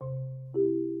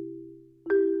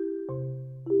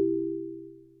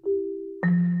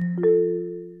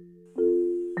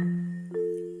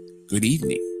Good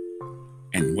evening,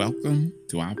 and welcome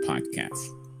to our podcast,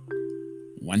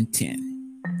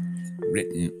 110,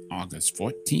 written August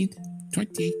 14th,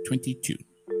 2022.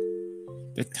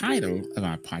 The title of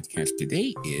our podcast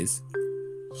today is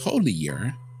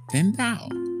Holier-than-Thou.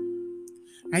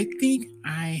 I think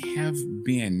I have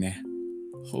been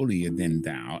holier than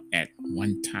thou at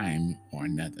one time or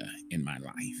another in my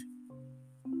life.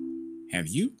 Have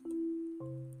you?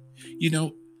 You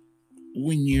know,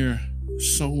 when you're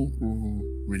so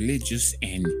religious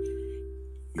and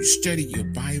you study your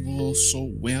Bible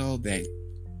so well that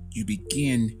you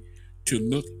begin to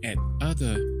look at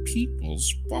other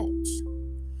people's faults,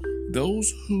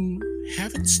 those who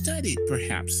haven't studied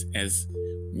perhaps as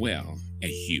well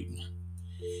as you.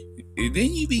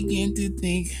 Then you begin to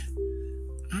think,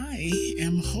 I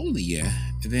am holier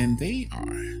than they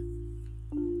are.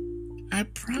 I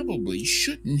probably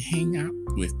shouldn't hang out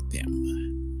with them.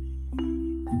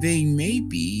 They may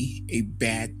be a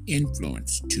bad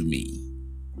influence to me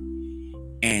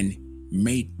and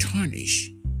may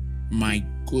tarnish my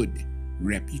good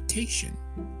reputation.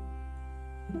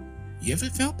 You ever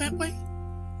felt that way?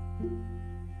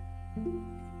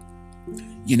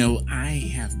 You know,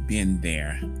 I have been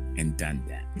there and done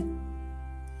that,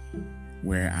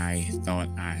 where I thought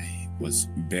I was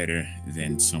better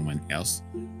than someone else,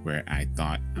 where I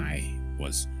thought I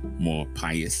was more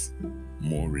pious,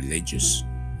 more religious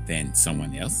than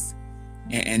someone else.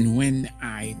 And when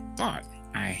I thought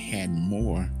I had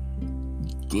more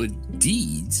good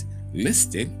deeds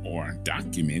listed or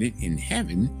documented in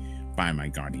heaven by my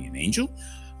guardian angel,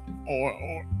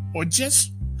 or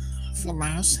just for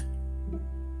laughs,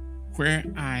 where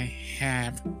I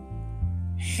have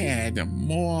had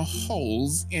more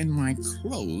holes in my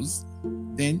clothes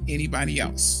than anybody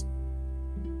else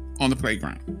on the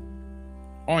playground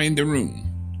or in the room.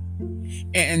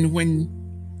 And when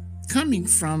coming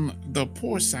from the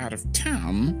poor side of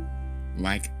town,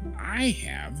 like I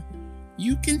have,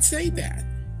 you can say that.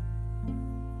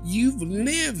 You've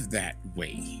lived that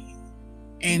way,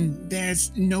 and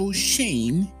there's no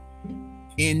shame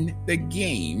in the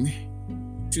game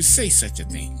to say such a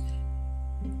thing.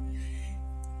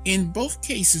 In both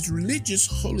cases, religious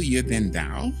holier than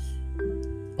thou,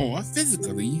 or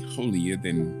physically holier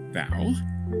than thou,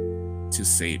 to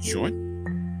say it short,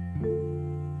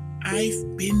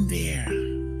 I've been there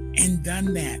and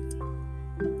done that.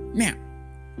 Now,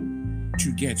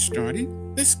 to get started,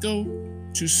 let's go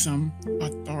to some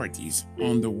authorities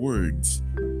on the words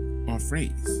or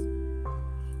phrase.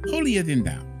 Holier than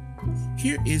thou.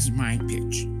 Here is my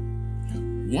pitch.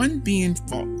 One being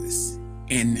faultless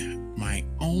in my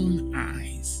own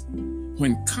eyes,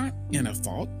 when caught in a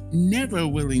fault, never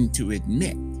willing to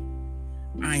admit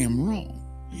I am wrong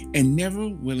and never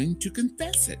willing to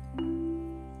confess it.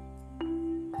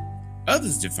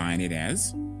 Others define it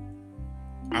as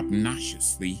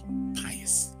obnoxiously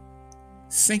pious,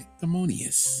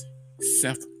 sanctimonious,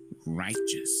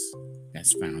 self-righteous.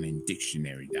 That's found in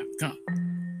dictionary.com.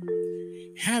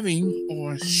 Having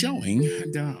or showing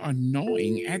the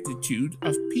annoying attitude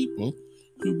of people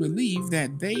who believe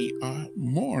that they are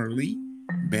morally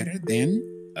better than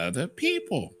other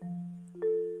people.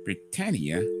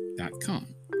 Britannia.com.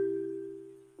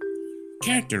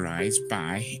 Characterized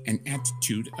by an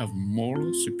attitude of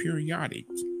moral superiority.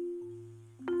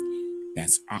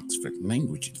 That's Oxford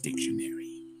Language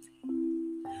Dictionary.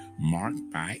 Marked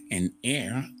by an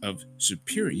air of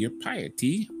superior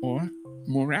piety or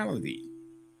morality.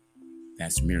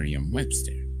 That's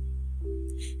Merriam-Webster.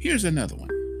 Here's another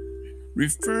one.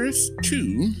 Refers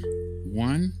to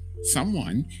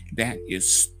someone that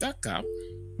is stuck up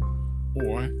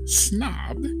or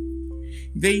snob.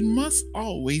 They must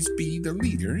always be the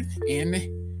leader, and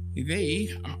they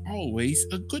are always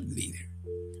a good leader.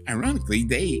 Ironically,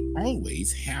 they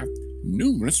always have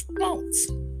numerous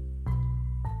faults.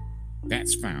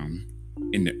 That's found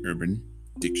in the Urban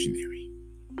Dictionary.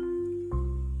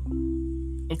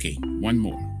 Okay, one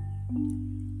more.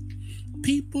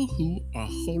 People who are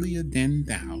holier than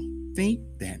thou think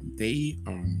that they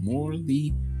are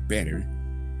morally better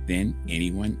than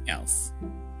anyone else.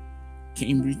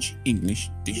 Cambridge English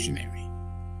Dictionary.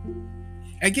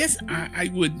 I guess I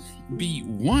would be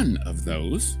one of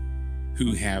those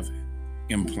who have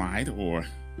implied or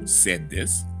said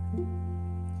this.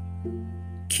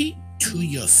 Keep to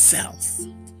yourself.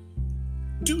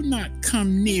 Do not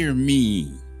come near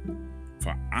me,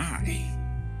 for I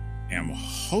am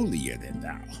holier than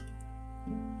thou.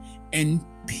 And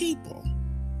people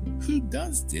who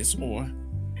does this or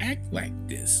act like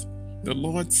this, the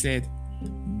Lord said,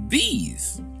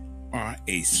 these are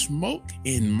a smoke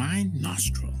in my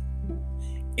nostril,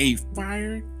 a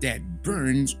fire that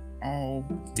burns all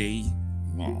day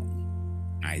long.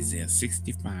 Isaiah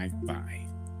 65:5.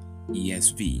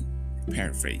 ESV,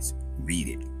 paraphrase, read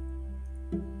it.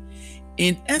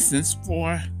 In essence,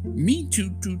 for me to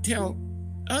tell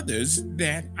others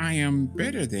that I am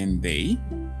better than they,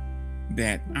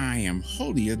 that I am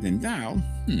holier than thou,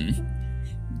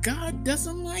 God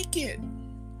doesn't like it.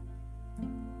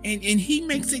 And he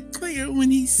makes it clear when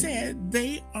he said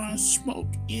they are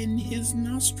smoke in his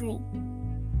nostril.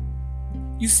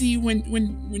 You see, when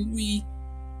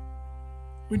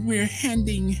we're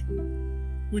handling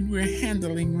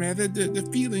rather the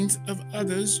feelings of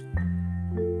others,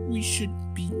 we should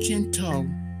be gentle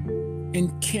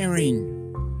and caring.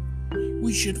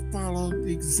 We should follow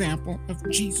the example of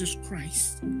Jesus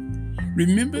Christ.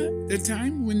 Remember the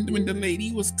time when the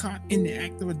lady was caught in the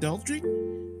act of adultery?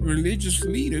 Religious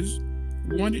leaders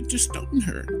wanted to stone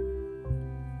her.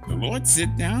 The Lord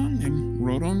sat down and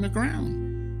wrote on the ground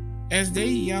as they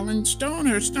yelling, "Stone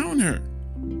her, stone her."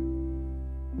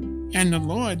 And the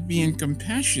Lord, being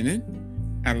compassionate,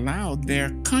 allowed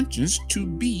their conscience to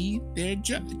be their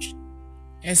judge.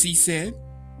 As he said,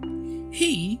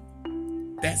 "He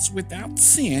that's without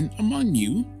sin among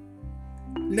you,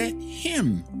 let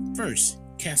him first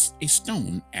cast a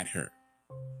stone at her."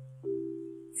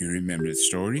 You remember the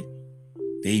story?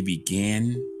 They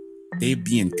being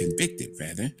convicted,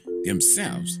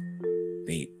 themselves.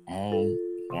 They all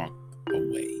walked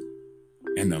away.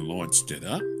 And the Lord stood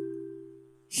up.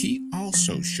 He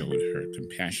also showed her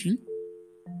compassion,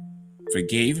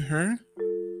 forgave her,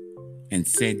 and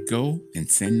said, "Go and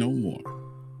sin no more."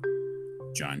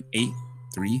 John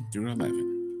 8:3-11.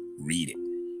 Read it.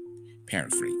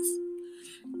 Paraphrase.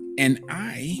 And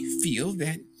I feel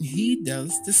that he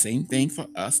does the same thing for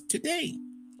us today.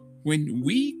 When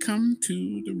we come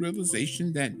to the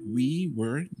realization that we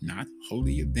were not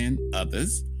holier than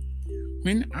others,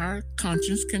 when our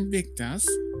conscience convicts us,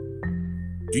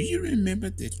 do you remember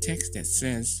the text that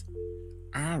says,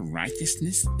 "Our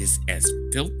righteousness is as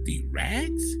filthy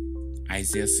rags"?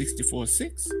 Isaiah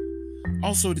 64:6.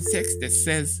 Also the text that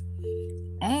says,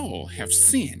 "All have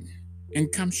sinned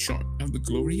and come short of the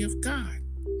glory of God."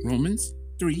 Romans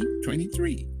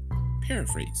 3:23.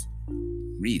 Paraphrase.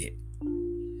 Read it.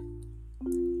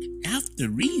 After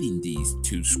reading these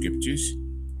two scriptures,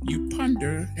 you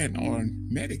ponder and or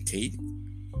meditate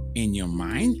in your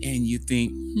mind and you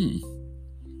think,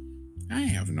 I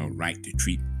have no right to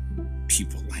treat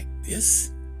people like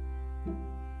this.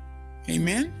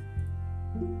 Amen?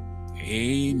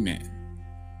 Amen.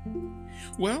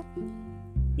 Well,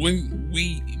 when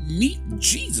we meet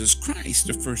Jesus Christ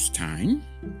the first time,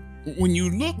 when you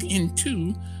look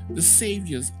into the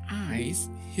Savior's eyes,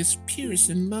 his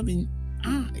piercing, loving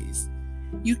eyes,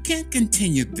 you can't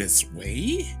continue this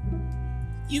way.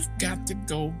 You've got to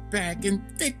go back and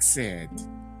fix it.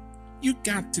 You've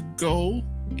got to go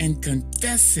and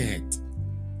confess it.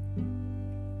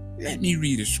 Let me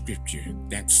read a scripture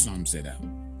that sums it up.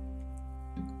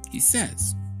 He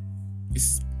says,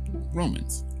 it's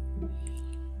Romans,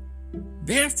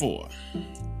 "Therefore,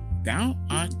 thou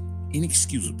art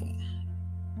inexcusable,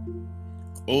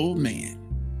 O man,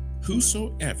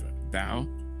 whosoever thou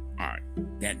art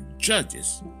that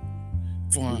judgest,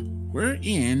 for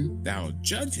wherein thou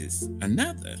judgest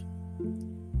another,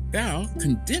 thou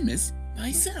condemnest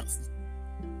thyself.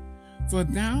 For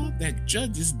thou that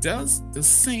judgest does the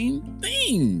same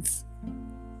things."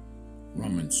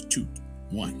 Romans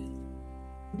 2:1.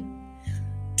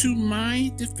 To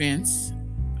my defense,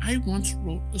 I once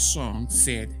wrote a song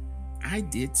said, "I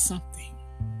did something."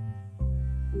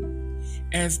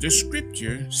 As the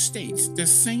scripture states, the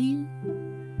same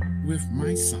with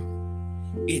my song.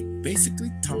 It basically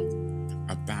talked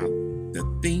about the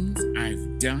things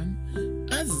I've done.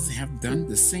 Others have done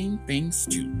the same things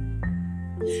too.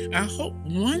 I hope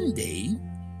one day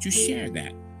to share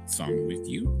that song with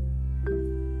you.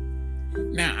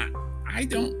 Now, I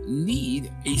don't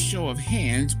need a show of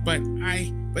hands, but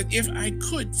if I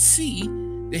could see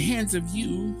the hands of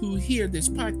you who hear this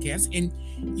podcast and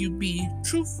you be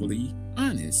truthfully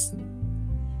honest,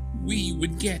 we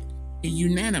would get a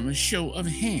unanimous show of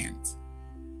hands.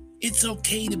 It's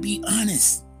okay to be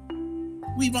honest.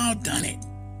 We've all done it.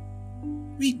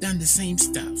 We've done the same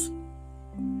stuff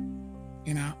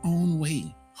in our own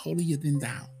way, holier than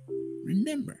thou.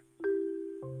 Remember,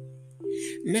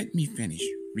 let me finish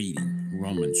reading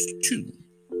Romans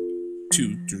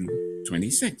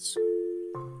 2:2-26.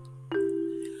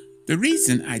 The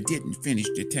reason I didn't finish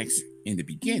the text in the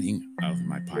beginning of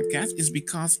my podcast is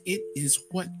because it is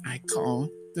what I call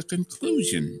the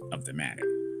conclusion of the matter.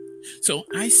 So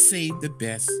I saved the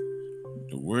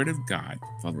word of God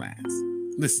for last.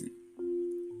 Listen.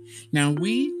 Now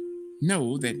we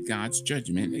know that God's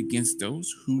judgment against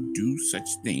those who do such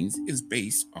things is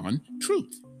based on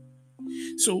truth.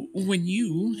 So when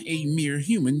you, a mere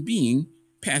human being,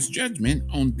 pass judgment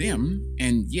on them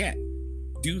and yet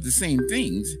do the same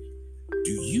things,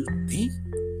 do you think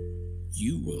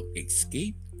you will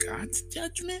escape God's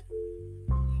judgment?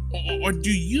 Or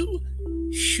do you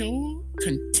show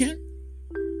contempt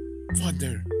for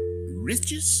the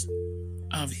riches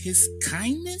of his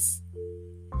kindness,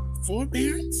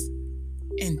 forbearance,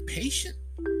 and patience,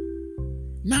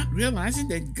 not realizing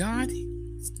that God's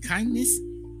kindness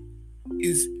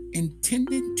is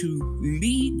intended to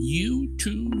lead you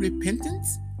to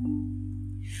repentance?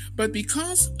 But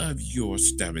because of your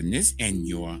stubbornness and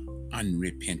your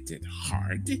unrepentant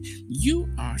heart, you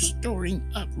are storing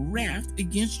up wrath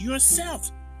against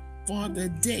yourself for the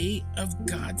day of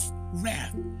God's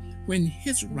wrath, when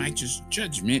his righteous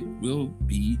judgment will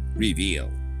be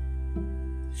revealed.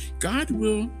 God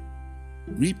will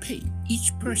repay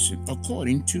each person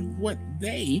according to what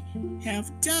they have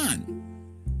done.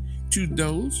 To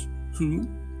those who,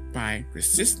 by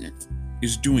persistence,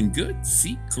 is doing good,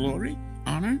 seek glory,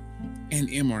 honor, and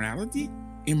immortality,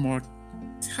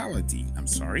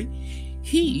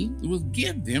 he will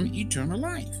give them eternal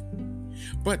life.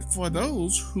 But for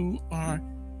those who are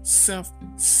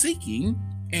self-seeking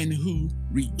and who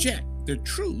reject the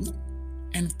truth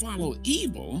and follow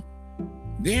evil,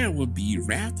 there will be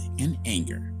wrath and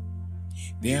anger.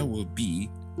 There will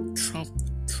be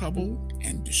trouble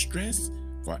and distress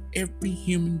for every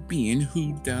human being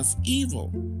who does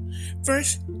evil,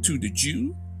 first to the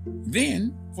Jew,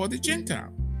 then for the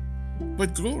Gentile.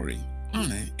 But glory,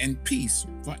 honor, and peace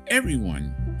for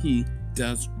everyone who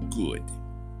does good,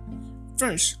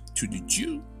 first to the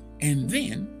Jew, and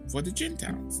then for the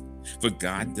Gentiles. For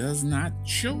God does not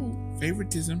show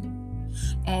favoritism.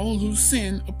 All who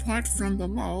sin apart from the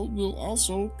law will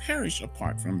also perish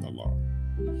apart from the law,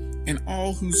 and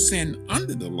all who sin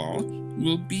under the law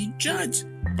will be judged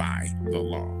by the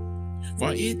law.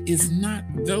 For it is not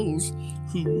those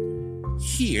who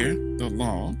hear the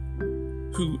law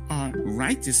who are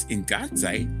righteous in God's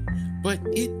sight, but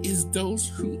it is those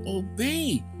who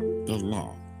obey the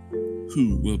law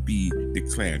who will be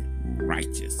declared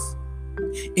righteous.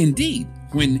 Indeed,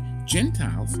 when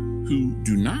Gentiles who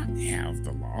do not have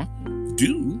the law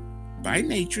do by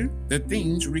nature the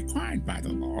things required by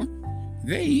the law,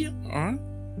 they are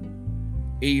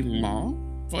a law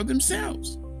for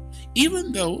themselves,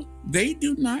 even though they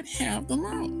do not have the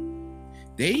law.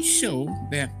 They show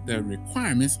that the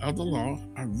requirements of the law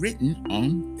are written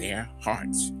on their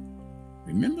hearts.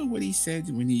 Remember what he said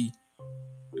when he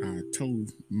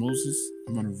told Moses,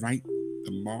 I'm going to write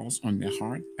the laws on their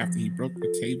heart after he broke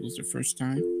the tables the first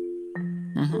time?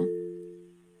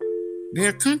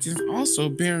 Their conscience also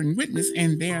bearing witness,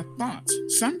 and their thoughts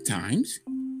sometimes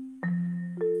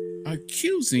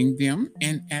accusing them,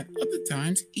 and at other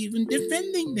times even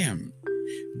defending them.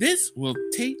 This will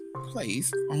take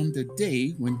place on the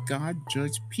day when God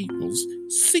judges people's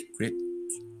secret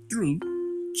through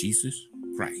Jesus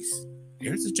Christ.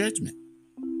 There's a judgment,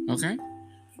 okay?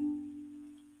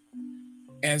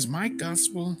 As my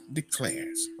gospel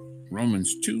declares,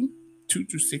 Romans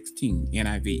 2:2-16,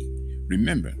 NIV.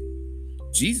 Remember,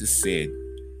 Jesus said,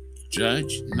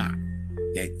 judge not,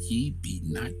 that ye be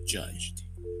not judged.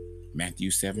 Matthew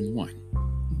 7:1.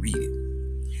 Read it.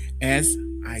 As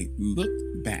I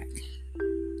looked back,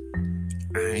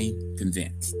 I'm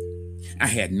convinced I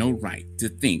had no right to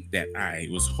think that I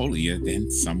was holier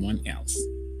than someone else,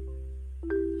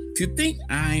 to think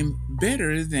I'm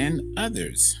better than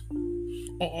others,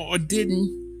 or didn't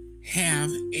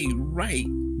have a right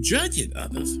judging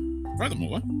others.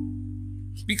 Furthermore,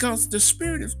 because the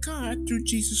Spirit of God through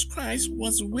Jesus Christ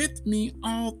was with me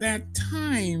all that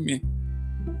time,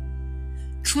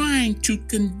 trying to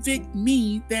convict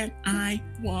me that I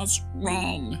was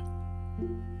wrong.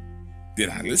 Did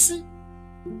I listen?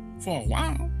 For a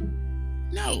while?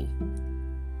 No.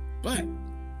 But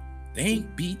thanks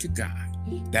be to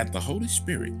God that the Holy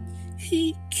Spirit,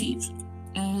 he keeps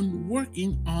on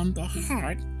working on the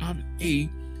heart of a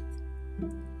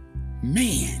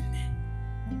man,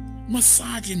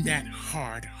 massaging that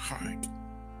hard heart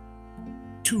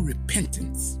to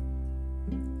repentance.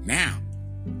 Now,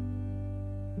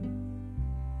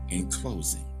 in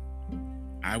closing,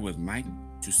 I would like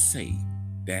to say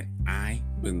that I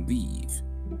believe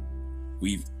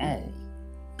we've all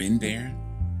been there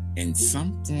in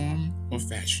some form or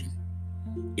fashion.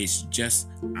 It's just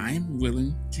I'm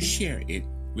willing to share it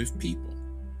with people.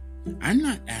 I'm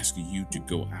not asking you to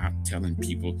go out telling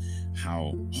people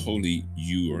how holy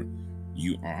you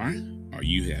are or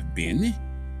you have been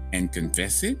and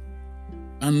confess it.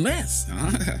 Unless,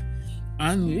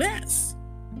 unless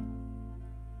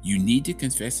you need to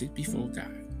confess it before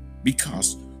God.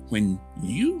 Because when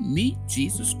you meet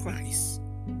Jesus Christ,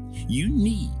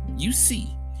 you see,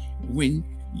 when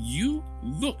you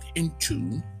look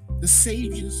into the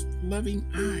Savior's loving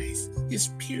eyes, his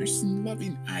piercing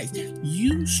loving eyes,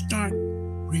 you start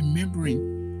remembering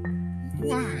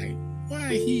why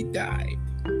he died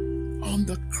on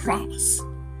the cross.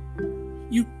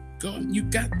 You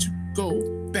got to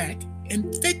go back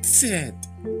and fix it.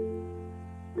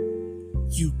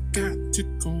 You got to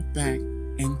go back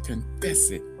and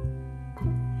confess it.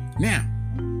 Now,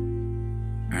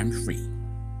 I'm free.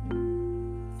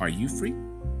 Are you free?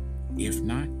 If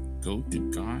not, go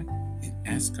to God and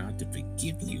ask God to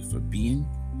forgive you for being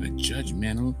a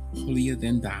judgmental,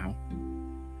 holier-than-thou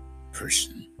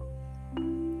person.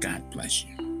 God bless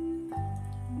you.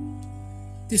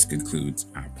 This concludes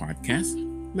our podcast.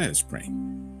 Let us pray.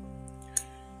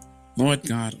 Lord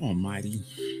God Almighty,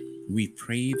 we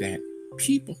pray that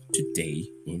people today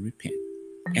will repent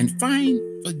and find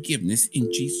forgiveness in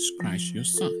Jesus Christ, your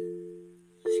Son.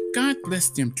 God bless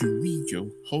them to read your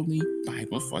holy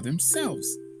Bible for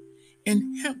themselves and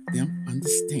help them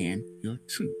understand your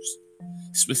truths.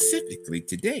 Specifically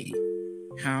today,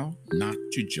 how not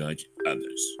to judge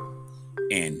others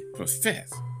and profess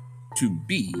to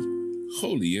be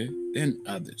holier than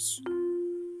others.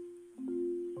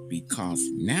 Because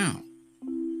now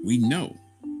we know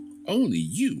only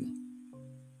you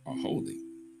are holy.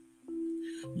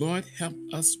 Lord, help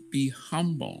us be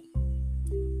humble.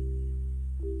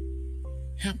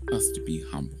 Help us to be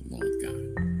humble, Lord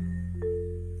God.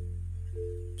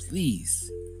 Please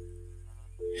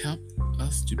help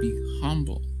us to be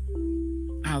humble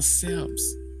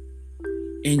ourselves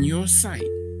in your sight,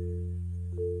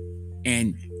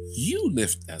 and you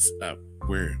lift us up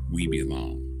where we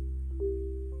belong.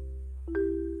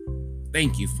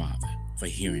 Thank you, Father, for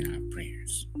hearing our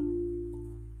prayers.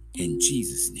 In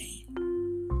Jesus' name,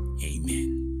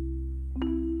 amen.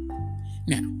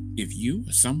 Now, if you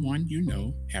or someone you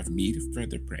know have need of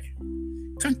further prayer,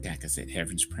 contact us at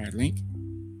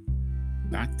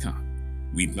heavensprayerlink.com.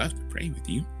 We'd love to pray with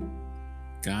you.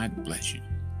 God bless you.